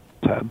that Carolyn's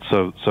had.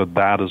 So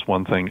that is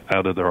one thing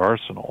out of their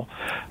arsenal.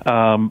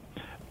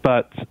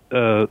 But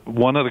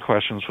one of the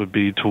questions would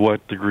be, to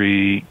what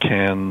degree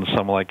can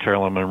someone like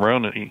Caroline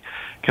Mulroney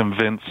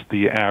convince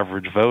the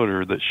average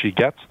voter that she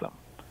gets them?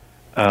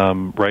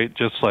 Right?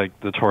 Just like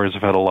the Tories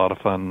have had a lot of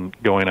fun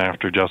going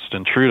after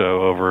Justin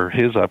Trudeau over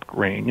his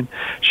upbringing,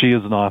 she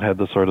has not had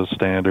the sort of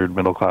standard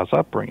middle-class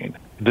upbringing.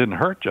 It didn't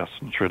hurt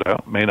Justin Trudeau,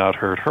 may not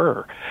hurt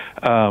her,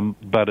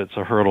 but it's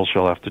a hurdle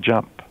she'll have to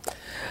jump.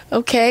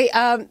 Okay.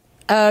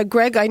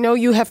 Greg, I know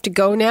you have to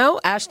go now.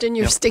 Ashton,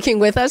 you're sticking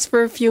with us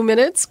for a few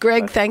minutes.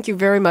 Greg, thank you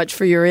very much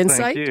for your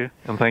insight. Thank you,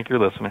 and thank your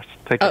listeners.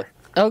 Take care.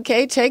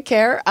 Okay, take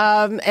care.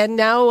 And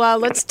now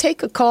let's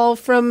take a call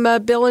from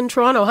Bill in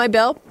Toronto. Hi,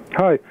 Bill.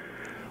 Hi.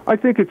 I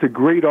think it's a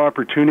great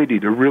opportunity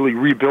to really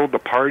rebuild the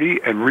party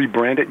and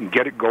rebrand it and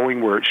get it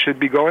going where it should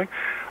be going.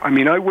 I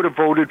mean, I would have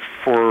voted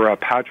for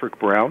Patrick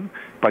Brown,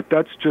 but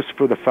that's just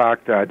for the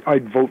fact that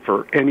I'd vote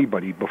for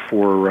anybody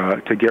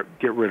before to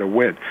get rid of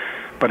Wynne.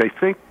 But I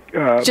think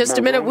just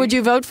a minute, would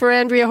you vote for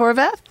Andrea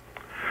Horwath?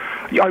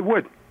 Yeah, I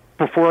would.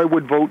 Before I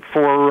would vote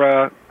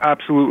for,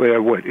 absolutely I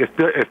would.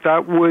 If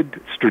that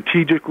would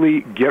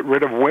strategically get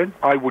rid of Wynne,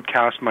 I would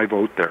cast my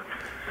vote there.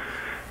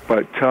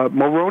 But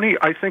Mulroney,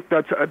 I think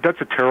that's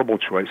a terrible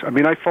choice. I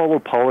mean, I follow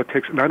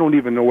politics, and I don't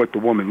even know what the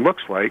woman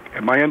looks like.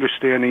 And my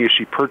understanding is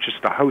she purchased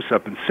a house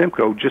up in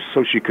Simcoe just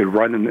so she could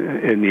run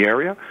in the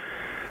area.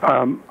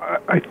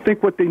 I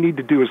think what they need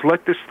to do is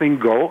let this thing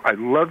go. I'd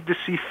love to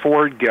see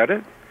Ford get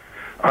it.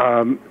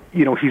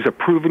 He's a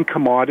proven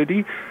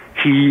commodity.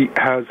 He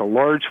has a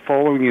large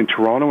following in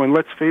Toronto, and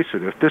let's face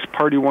it, if this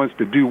party wants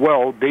to do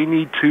well, they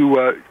need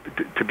to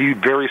be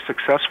very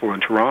successful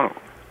in Toronto.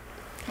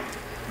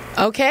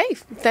 Okay.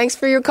 Thanks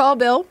for your call,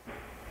 Bill.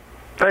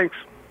 Thanks.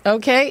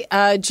 Okay.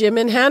 Jim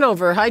in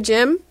Hanover. Hi,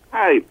 Jim.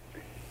 Hi.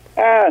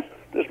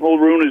 This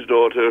Mulroney's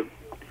daughter,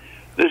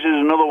 this is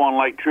another one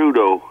like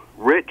Trudeau.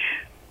 Rich,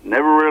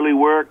 never really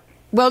worked.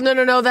 Well,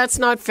 no, that's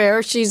not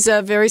fair. She's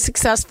a very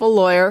successful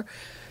lawyer.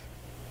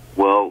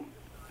 Well,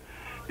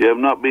 you have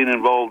not been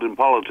involved in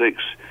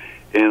politics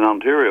in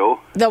Ontario.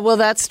 Well,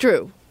 that's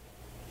true.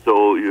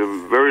 So you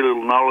have very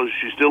little knowledge.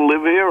 She still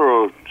live here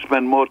or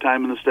spend more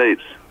time in the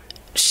States?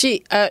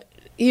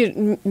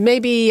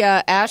 Maybe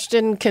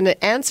Ashton can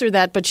answer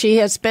that, but she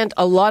has spent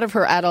a lot of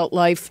her adult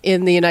life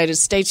in the United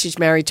States. She's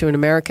married to an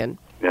American.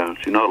 Yeah,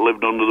 she not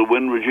lived under the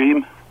Wynne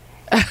regime?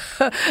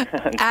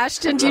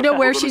 Ashton, do you know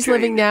where she's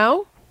living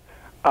now?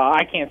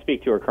 I can't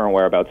speak to her current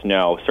whereabouts.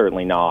 No,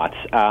 certainly not.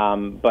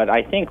 But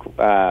I think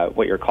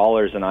what your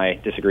callers and I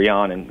disagree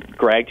on, and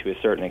Greg to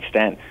a certain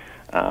extent,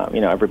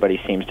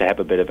 everybody seems to have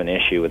a bit of an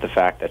issue with the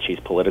fact that she's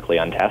politically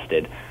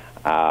untested.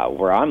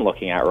 Where I'm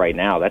looking at right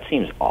now, that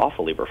seems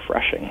awfully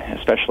refreshing,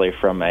 especially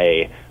from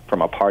a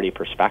party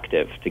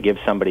perspective, to give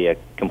somebody a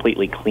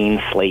completely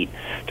clean slate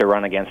to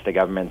run against a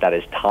government that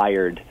is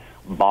tired,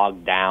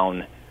 bogged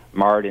down,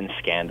 marred in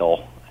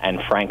scandal,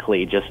 and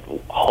frankly just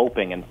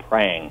hoping and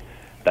praying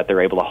that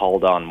they're able to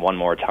hold on one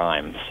more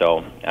time.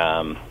 So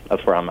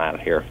that's where I'm at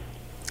here.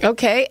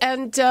 Okay,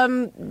 and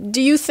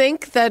do you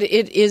think that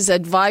it is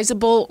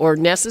advisable or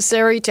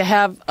necessary to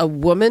have a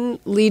woman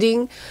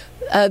leading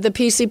the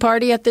PC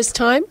party at this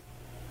time?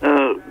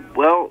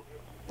 Well,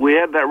 we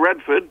had that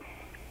Redford.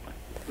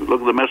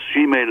 Look at the mess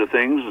she made of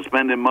things,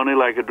 spending money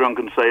like a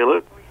drunken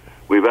sailor.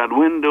 We've had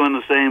Wynne doing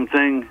the same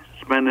thing,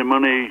 spending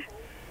money,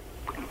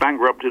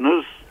 bankrupting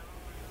us.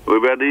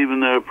 We've had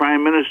even the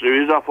Prime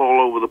Minister, he's off all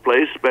over the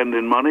place,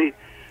 spending money.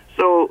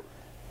 So,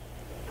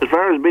 as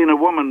far as being a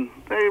woman,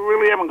 they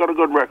really haven't got a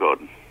good record.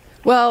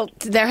 Well,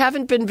 there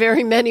haven't been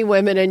very many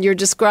women, and you're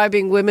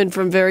describing women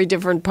from very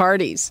different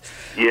parties.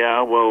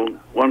 Yeah, well,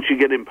 once you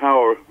get in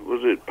power,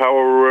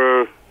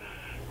 power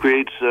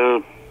creates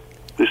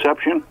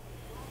deception?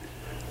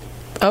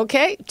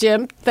 Okay,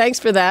 Jim, thanks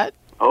for that.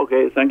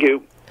 Okay, thank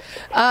you.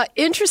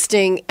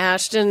 Interesting,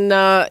 Ashton.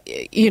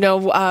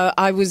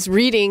 I was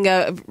reading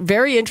a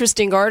very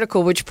interesting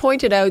article which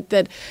pointed out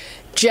that,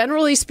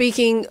 generally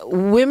speaking,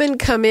 women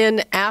come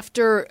in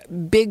after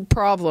big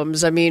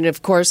problems. I mean,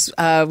 of course,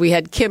 we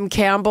had Kim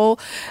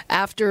Campbell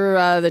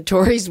after the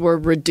Tories were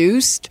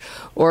reduced,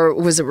 or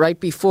was it right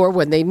before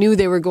when they knew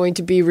they were going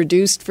to be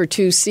reduced for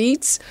 2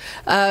 seats?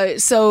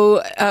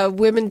 So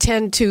women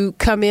tend to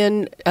come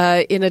in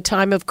a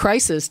time of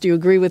crisis. Do you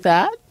agree with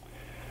that?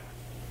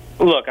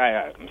 Look,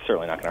 I'm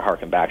certainly not going to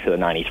harken back to the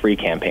 93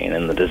 campaign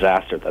and the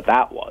disaster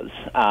that was.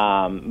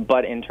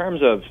 But in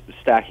terms of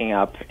stacking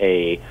up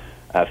a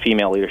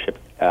female leadership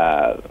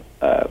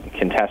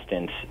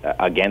contestant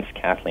against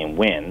Kathleen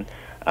Wynne,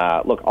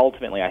 look,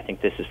 ultimately I think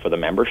this is for the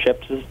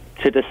membership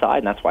to decide,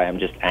 and that's why I'm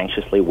just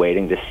anxiously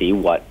waiting to see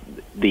what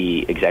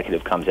the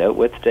executive comes out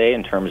with today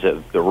in terms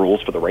of the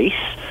rules for the race.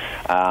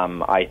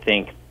 I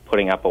think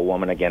putting up a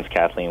woman against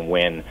Kathleen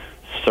Wynne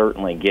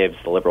certainly gives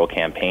the Liberal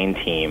campaign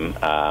team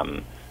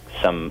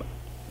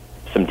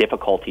some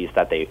difficulties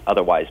that they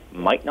otherwise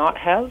might not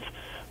have.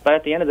 But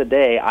at the end of the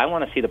day, I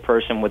want to see the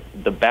person with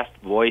the best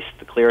voice,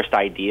 the clearest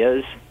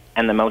ideas,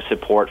 and the most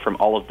support from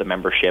all of the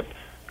membership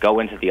go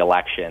into the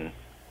election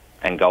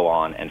and go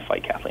on and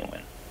fight Kathleen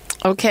Wynne.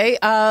 Okay,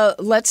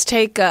 let's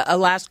take a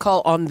last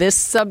call on this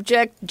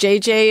subject.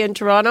 JJ in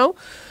Toronto.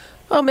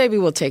 Oh, maybe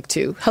we'll take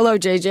 2. Hello,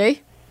 JJ.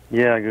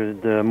 Yeah,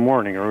 good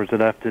morning, or is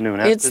it afternoon?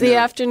 It's the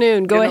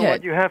afternoon. Go ahead.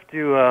 What? You have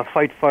to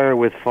fight fire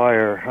with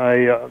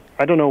fire.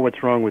 I don't know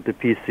what's wrong with the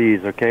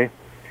PCs, okay?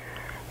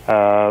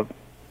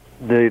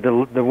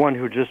 The one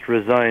who just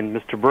resigned,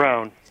 Mr.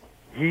 Brown,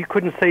 he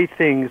couldn't say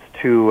things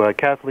to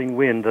Kathleen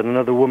Wynne that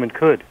another woman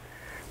could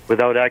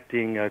without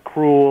acting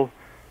cruel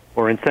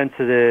or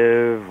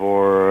insensitive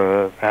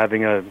or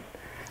having an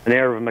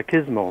air of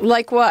machismo.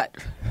 Like what?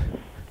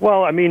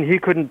 Well, I mean, he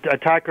couldn't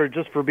attack her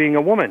just for being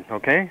a woman,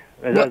 okay?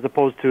 As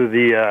opposed to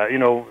the,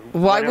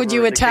 Why would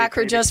you attack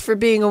her just for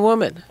being a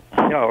woman?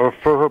 Yeah, or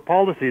for her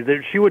policies.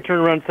 She would turn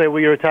around and say, well,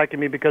 you're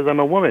attacking me because I'm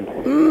a woman.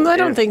 I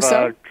don't think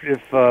so.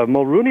 If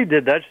Mulroney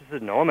did that, she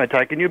said, no, I'm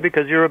attacking you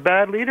because you're a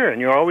bad leader,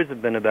 and you always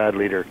have been a bad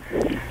leader.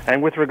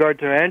 And with regard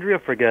to Andrea,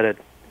 forget it.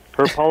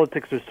 Her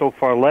politics are so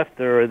far left,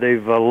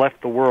 they've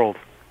left the world.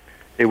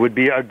 It would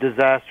be a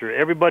disaster.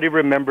 Everybody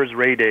remembers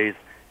Ray Days,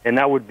 and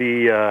that would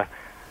be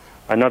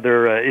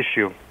another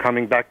issue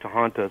coming back to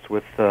haunt us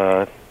with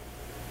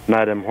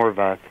Madam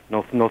Horvath.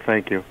 No,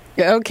 thank you.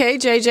 Okay,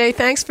 JJ,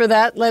 thanks for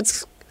that.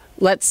 Let's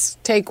Let's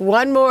take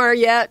one more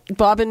yet.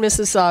 Bob in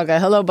Mississauga.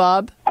 Hello,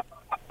 Bob.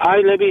 Hi,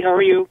 Libby. How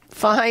are you?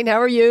 Fine.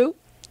 How are you?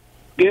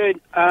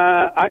 Good.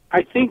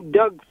 I think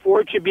Doug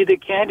Ford should be the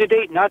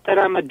candidate. Not that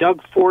I'm a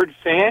Doug Ford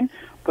fan,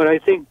 but I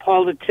think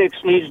politics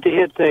needs to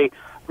hit the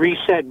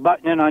reset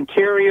button in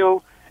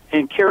Ontario.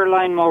 And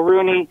Caroline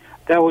Mulroney,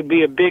 that would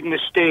be a big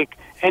mistake.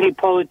 Any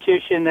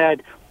politician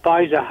that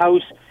buys a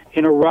house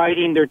in a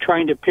riding they're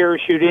trying to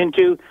parachute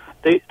into,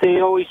 they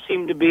always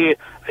seem to be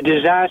a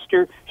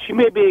disaster. She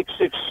may be a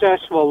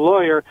successful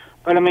lawyer,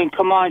 but, I mean,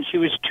 come on, she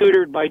was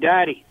tutored by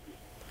Daddy.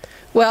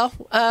 Well,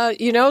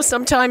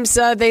 sometimes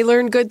they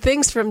learn good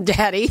things from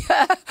Daddy.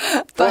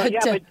 but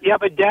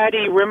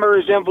Daddy rimmer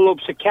his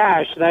envelopes of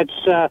cash. That's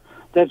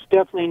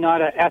definitely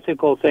not an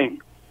ethical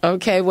thing.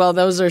 Okay, well,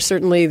 those are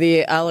certainly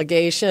the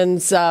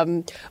allegations.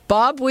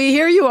 Bob, we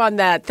hear you on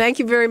that. Thank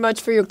you very much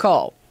for your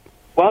call.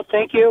 Well,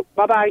 thank you.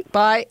 Bye-bye.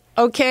 Bye.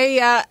 Okay,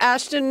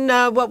 Ashton,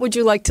 what would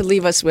you like to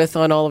leave us with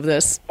on all of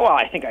this? Well,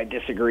 I think I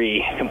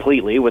disagree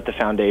completely with the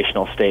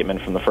foundational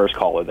statement from the first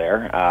caller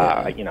there.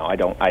 I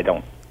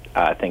don't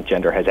think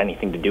gender has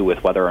anything to do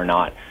with whether or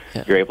not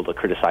you're able to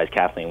criticize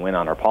Kathleen Wynne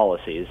on her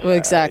policies. Well,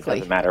 exactly. It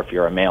doesn't matter if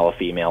you're a male, a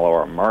female,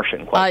 or a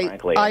Martian, quite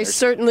frankly. I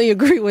certainly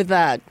agree with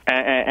that.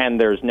 And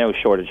there's no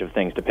shortage of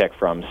things to pick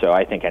from, so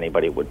I think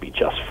anybody would be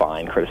just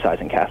fine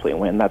criticizing Kathleen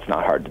Wynne. That's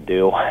not hard to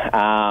do.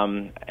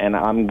 And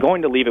I'm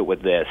going to leave it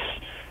with this.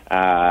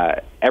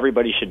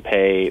 Everybody should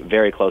pay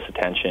very close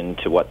attention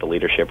to what the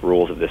leadership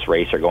rules of this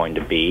race are going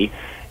to be.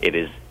 It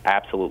is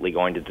absolutely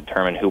going to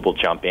determine who will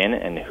jump in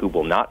and who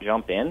will not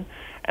jump in,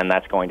 and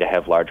that's going to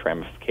have large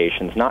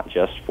ramifications, not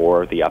just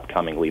for the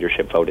upcoming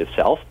leadership vote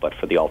itself, but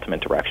for the ultimate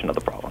direction of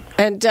the province.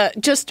 And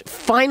just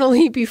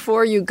finally,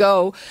 before you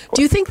go,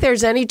 do you think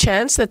there's any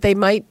chance that they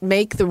might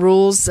make the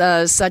rules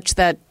such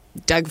that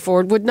Doug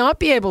Ford would not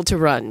be able to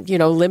run,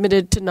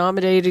 limited to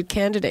nominated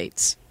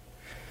candidates?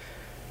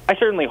 I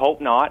certainly hope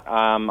not.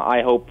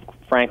 I hope,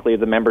 frankly,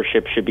 the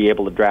membership should be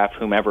able to draft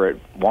whomever it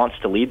wants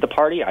to lead the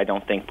party. I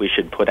don't think we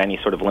should put any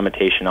sort of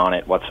limitation on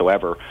it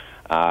whatsoever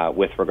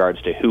with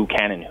regards to who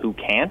can and who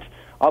can't.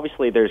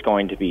 Obviously, there's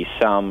going to be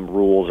some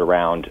rules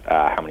around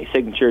how many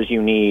signatures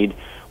you need,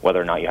 whether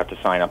or not you have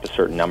to sign up a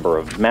certain number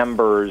of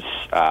members,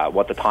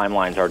 what the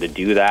timelines are to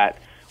do that,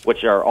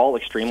 which are all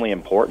extremely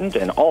important,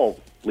 and all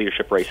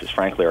leadership races,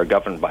 frankly, are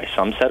governed by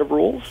some set of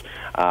rules.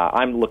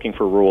 I'm looking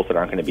for rules that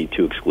aren't going to be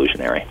too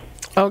exclusionary.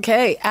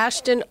 Okay,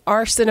 Ashton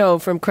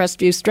Arsenault from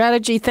Crestview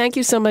Strategy, thank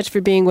you so much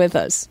for being with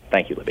us.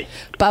 Thank you, Libby.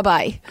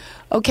 Bye-bye.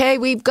 Okay,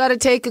 we've got to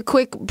take a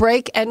quick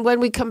break, and when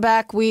we come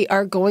back, we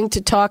are going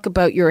to talk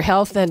about your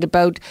health and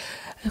about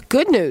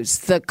good news,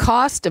 the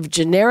cost of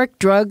generic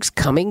drugs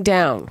coming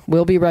down.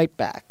 We'll be right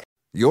back.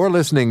 You're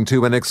listening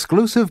to an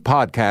exclusive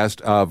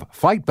podcast of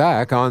Fight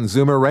Back on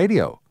Zoomer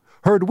Radio,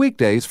 heard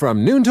weekdays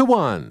from noon to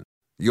 1.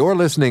 You're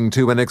listening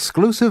to an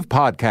exclusive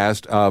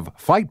podcast of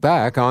Fight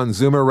Back on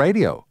Zoomer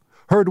Radio,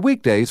 heard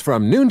weekdays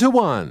from noon to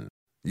 1.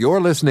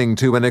 You're listening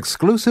to an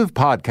exclusive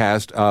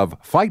podcast of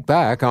Fight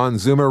Back on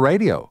Zoomer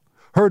Radio,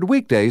 heard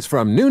weekdays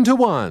from noon to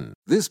 1.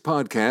 This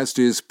podcast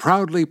is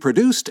proudly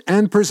produced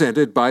and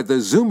presented by the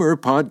Zoomer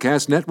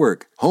Podcast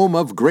Network, home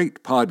of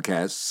great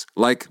podcasts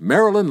like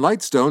Marilyn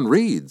Lightstone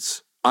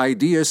Reads,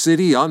 Idea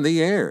City on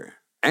the Air,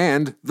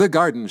 and The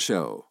Garden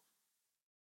Show.